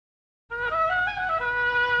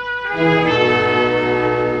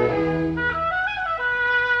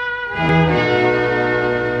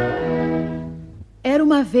Era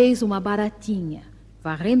uma vez uma baratinha,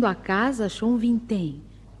 varrendo a casa, achou um vintém.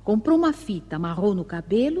 Comprou uma fita, amarrou no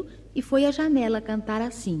cabelo e foi à janela cantar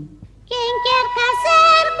assim: quem quer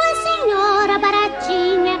casar com a senhora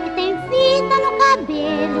Baratinha, que tem fita no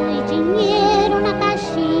cabelo e dinheiro na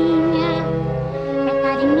caixinha, é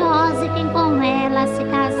carinhosa e quem com ela se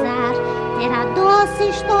casar terá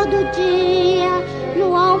doces todo dia,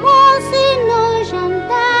 no almoço e no jantar.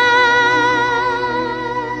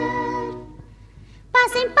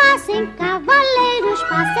 Passem, passem, cavaleiros,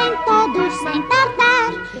 passem todos sem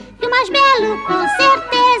tardar, que o mais belo com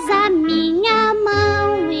certeza minha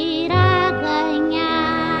mão irá ganhar.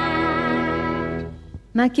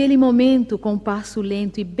 Naquele momento, com passo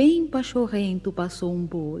lento e bem pachorrento, passou um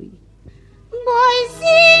boi.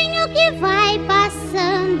 Boizinho que vai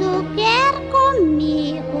passando, quer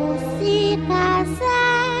comigo se casar.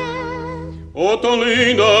 Oh, tão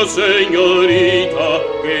linda senhorita,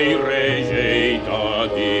 quem rejeita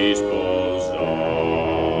desposar.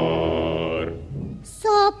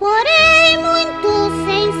 Sou, porém, muito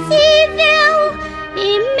sensível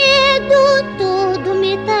e medo tudo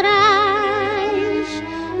me traz.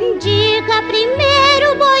 Diga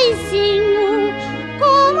primeiro, boizinho,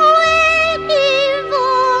 como é que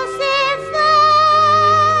você faz?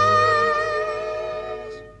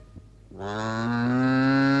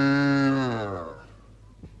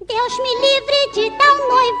 Deus me livre de tal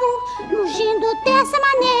noivo, mugindo dessa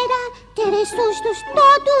maneira. Terei sustos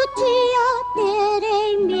todo dia,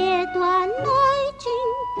 terei medo a noite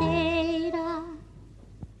inteira.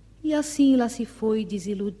 E assim lá se foi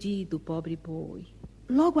desiludido o pobre boi.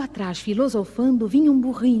 Logo atrás, filosofando, vinha um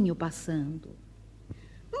burrinho passando.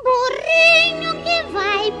 Burrinho que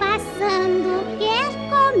vai passando, quer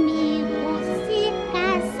comigo se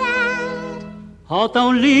casar. Oh,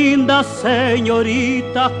 tão linda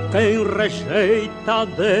senhorita, quem rejeita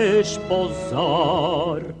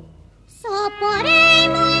desposar. Sou, porém,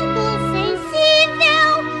 muito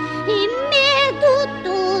sensível e medo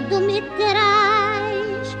tudo me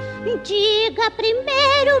traz. Diga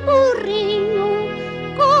primeiro, burrinho,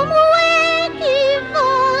 como é que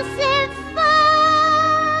você faz?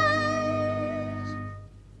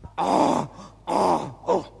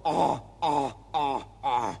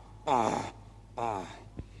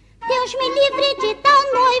 Deus me livre de tal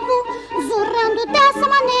noivo, zurrando dessa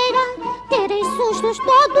maneira. Terei sustos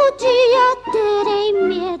todo dia, terei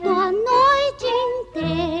medo a noite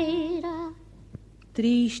inteira.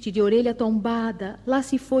 Triste, de orelha tombada, lá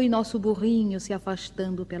se foi nosso burrinho se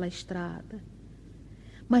afastando pela estrada.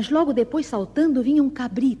 Mas logo depois, saltando, vinha um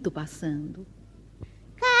cabrito passando.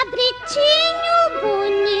 Cabritinho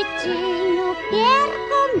bonitinho, quer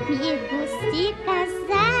comigo se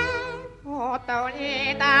casar. Oh, tão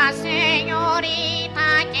linda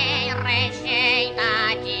senhorita, quem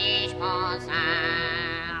rejeita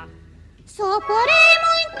desposar. Sou, porém,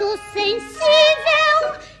 muito sensível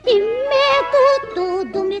e medo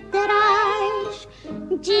tudo me traz.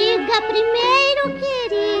 Diga primeiro,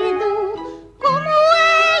 querido, como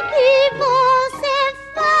é que você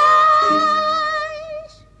faz?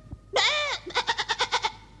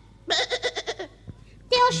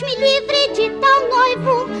 Deus me livre de tal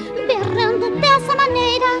noivo, berrando dessa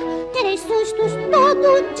maneira. Terei sustos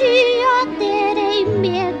todo dia, terei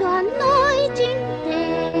medo a noite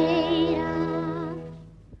inteira.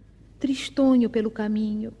 Tristonho pelo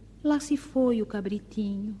caminho, lá se foi o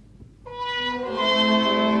cabritinho.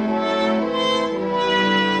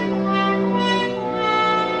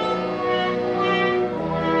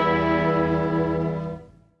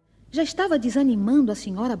 Já estava desanimando a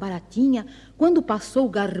senhora Baratinha quando passou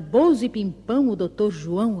garboso e pimpão o doutor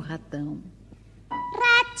João o Ratão.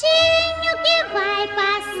 Ratinho que vai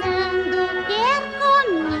passando, quer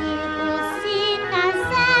comigo se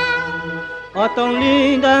casar. Oh, tão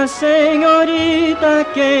linda senhorita,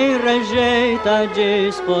 quem rejeita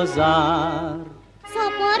desposar. Sou,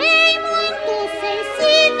 porém, muito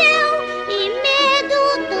sensível e medo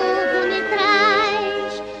tudo me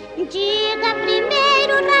traz. Diga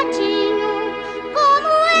primeiro, ratinho,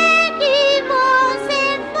 como é que você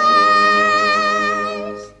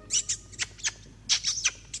faz?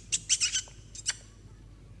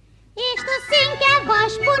 Isto sim que é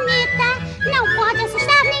voz bonita, não pode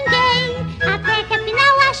assustar ninguém. Até que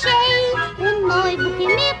afinal achei o noivo que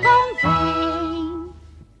me convém.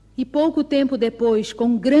 E pouco tempo depois,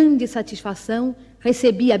 com grande satisfação,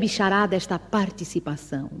 recebi a bicharada esta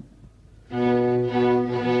participação.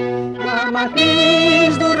 Na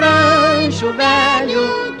matriz do rancho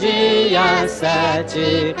velho, dia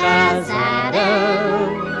 7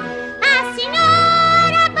 casarão.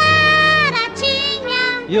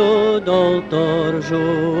 e o doutor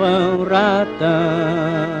João Ratão.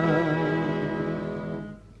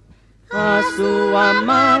 A sua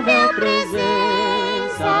amável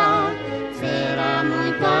presença será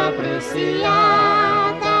muito apreciada.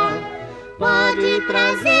 Pode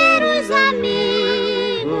trazer os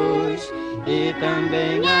amigos e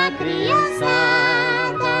também a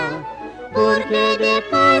criançada, porque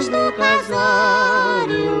depois do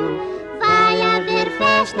casório vai haver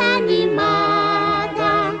festa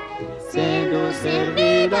animada, sendo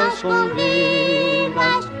servida aos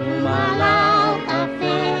convivas uma lauta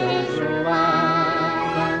feijoada.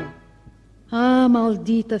 Ah,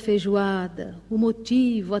 maldita feijoada, o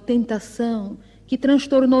motivo, a tentação que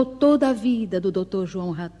transtornou toda a vida do Dr.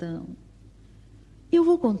 João Ratão. Eu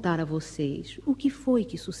vou contar a vocês o que foi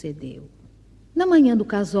que sucedeu. Na manhã do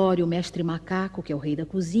casório, o mestre Macaco, que é o rei da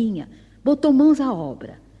cozinha, botou mãos à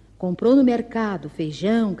obra. Comprou no mercado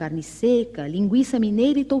feijão, carne seca, linguiça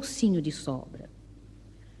mineira e toucinho de sobra.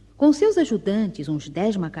 Com seus ajudantes, uns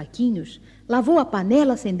 10 macaquinhos, lavou a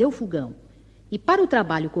panela, acendeu o fogão. E para o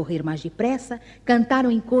trabalho correr mais depressa,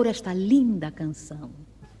 cantaram em coro esta linda canção.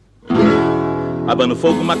 Abana o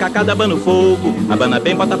fogo, macacada, abana o fogo, abana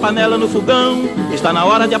bem, bota a panela no fogão. Está na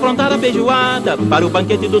hora de aprontar a feijoada para o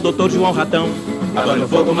banquete do Dr. João Ratão. Abana o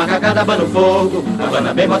fogo, macacada, abana o fogo,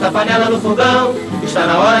 abana bem, bota a panela no fogão. Está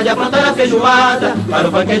na hora de aprontar a feijoada para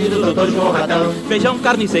o banquete do Dr. João Ratão. Feijão,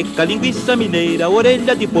 carne seca, linguiça mineira,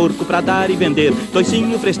 orelha de porco pra dar e vender.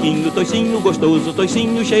 Toicinho fresquinho, toicinho gostoso,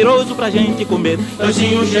 toicinho cheiroso pra gente comer.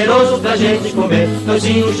 Toicinho cheiroso pra gente comer,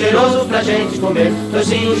 toicinho cheiroso pra gente comer,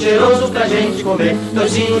 toicinho cheiroso pra gente comer,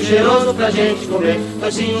 toicinho cheiroso pra gente comer,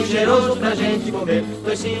 toicinho cheiroso pra gente comer,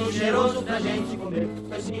 toicinho cheiroso pra gente comer,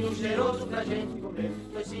 toicinho cheiroso pra gente comer,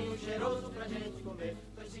 toicinho cheiroso pra gente comer,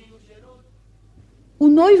 toicinho cheiroso. O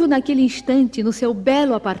noivo, naquele instante, no seu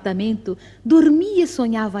belo apartamento, dormia e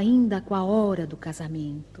sonhava ainda com a hora do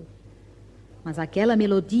casamento. Mas aquela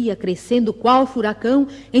melodia, crescendo qual furacão,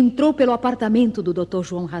 entrou pelo apartamento do Dr.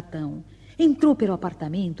 João Ratão. Entrou pelo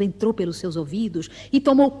apartamento, entrou pelos seus ouvidos e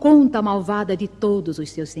tomou conta malvada de todos os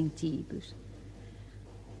seus sentidos.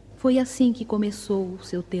 Foi assim que começou o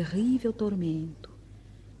seu terrível tormento,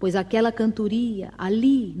 pois aquela cantoria,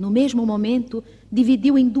 ali, no mesmo momento,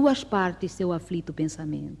 dividiu em 2 partes seu aflito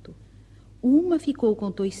pensamento. Uma ficou com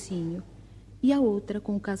o toicinho e a outra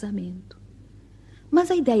com o casamento. Mas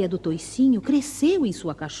a ideia do toicinho cresceu em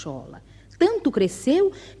sua cachola. Tanto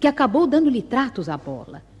cresceu que acabou dando-lhe tratos à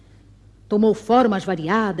bola. Tomou formas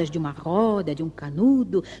variadas de uma roda, de um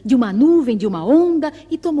canudo, de uma nuvem, de uma onda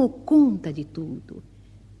e tomou conta de tudo.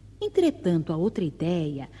 Entretanto, a outra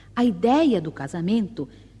ideia, a ideia do casamento,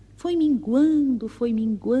 foi minguando,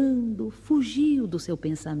 fugiu do seu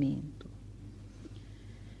pensamento.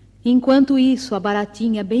 Enquanto isso, a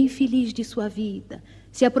Baratinha, bem feliz de sua vida,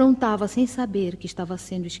 se aprontava sem saber que estava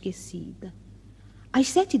sendo esquecida. As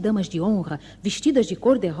 7 damas de honra, vestidas de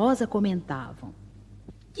cor-de-rosa, comentavam: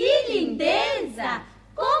 Que lindeza!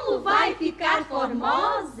 Como vai ficar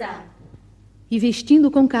formosa! E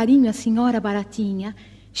vestindo com carinho a senhora Baratinha,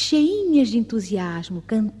 cheinhas de entusiasmo,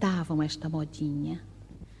 cantavam esta modinha.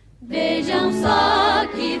 Vejam só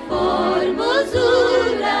que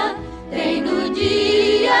formosura tem no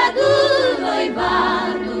dia do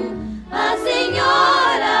noivado a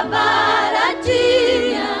senhora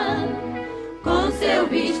Baratinha, com seu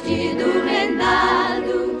vestido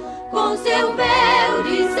rendado, com seu véu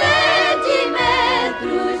de 7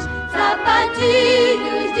 metros,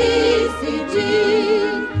 sapatinhos de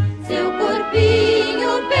cetim, seu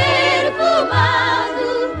corpinho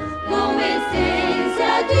perfumado com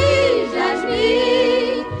essência de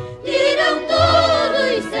jasmim. Dirão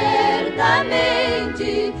todos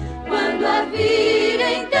certamente, quando a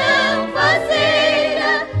virem tão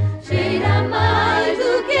faceira, cheira mais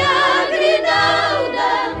do que a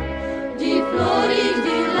grinalda de flores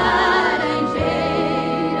de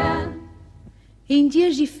laranjeira. Em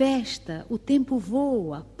dias de festa, o tempo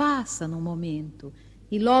voa, passa num momento,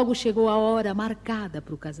 e logo chegou a hora marcada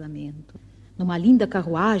para o casamento. Numa linda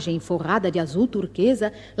carruagem forrada de azul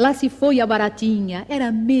turquesa, lá se foi a Baratinha,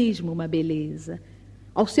 era mesmo uma beleza.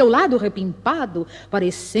 Ao seu lado repimpado,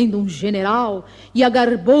 parecendo um general, e a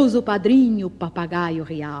garboso padrinho, papagaio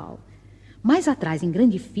real. Mais atrás, em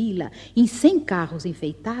grande fila, em 100 carros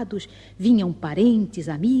enfeitados, vinham parentes,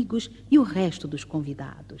 amigos e o resto dos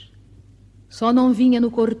convidados. Só não vinha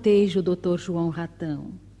no cortejo o Dr. João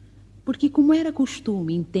Ratão, porque, como era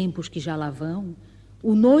costume em tempos que já lá vão,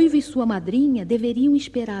 o noivo e sua madrinha deveriam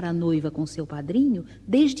esperar a noiva com seu padrinho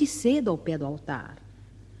desde cedo ao pé do altar.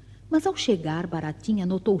 Mas ao chegar, Baratinha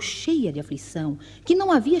notou cheia de aflição que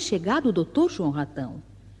não havia chegado o Dr. João Ratão.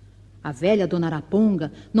 A velha Dona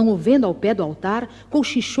Araponga, não o vendo ao pé do altar,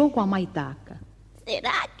 cochichou com a maitaca.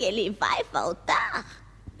 Será que ele vai voltar?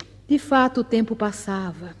 De fato, o tempo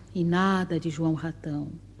passava e nada de João Ratão.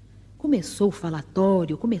 Começou o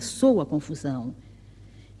falatório, começou a confusão.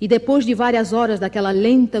 E depois de várias horas daquela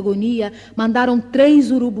lenta agonia, mandaram 3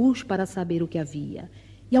 urubus para saber o que havia.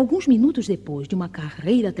 E alguns minutos depois de uma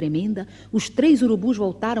carreira tremenda, os 3 urubus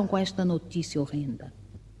voltaram com esta notícia horrenda.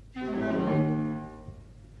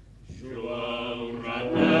 João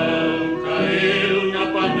Ratão caiu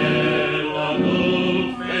na panela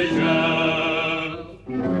do feijão.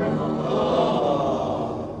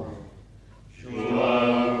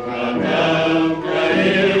 João Ratão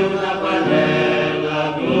caiu na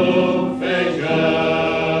panela do feijão.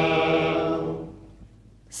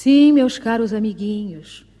 Sim, meus caros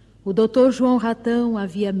amiguinhos, o doutor João Ratão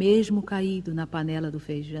havia mesmo caído na panela do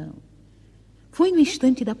feijão. Foi no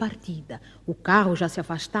instante da partida. O carro já se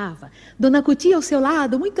afastava. Dona Cutia ao seu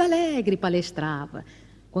lado, muito alegre, palestrava.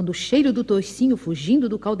 Quando o cheiro do toicinho, fugindo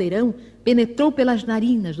do caldeirão, penetrou pelas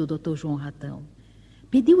narinas do doutor João Ratão.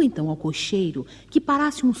 Pediu então ao cocheiro que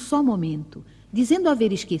parasse um só momento, dizendo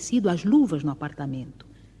haver esquecido as luvas no apartamento.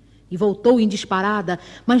 E voltou em disparada,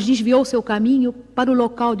 mas desviou seu caminho para o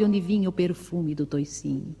local de onde vinha o perfume do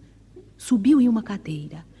toicinho. Subiu em uma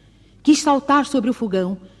cadeira. Quis saltar sobre o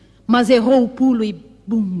fogão, mas errou o pulo e,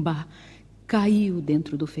 bumba, caiu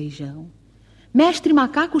dentro do feijão. Mestre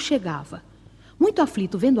Macaco chegava. Muito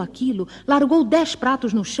aflito vendo aquilo, largou 10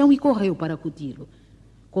 pratos no chão e correu para acudi-lo.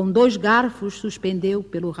 Com 2 garfos suspendeu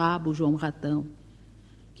pelo rabo João Ratão,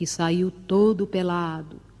 que saiu todo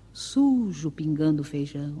pelado, sujo, pingando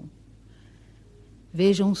feijão.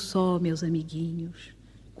 Vejam só, meus amiguinhos,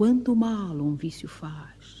 quanto mal um vício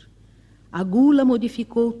faz. A gula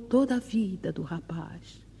modificou toda a vida do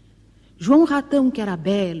rapaz. João Ratão, que era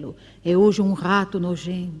belo, é hoje um rato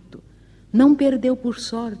nojento. Não perdeu por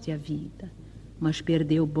sorte a vida, mas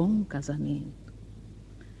perdeu bom casamento.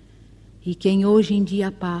 E quem hoje em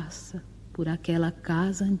dia passa por aquela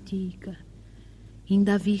casa antiga,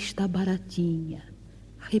 ainda vista a Baratinha,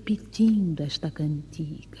 repetindo esta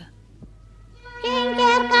cantiga. Quem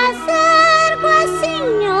quer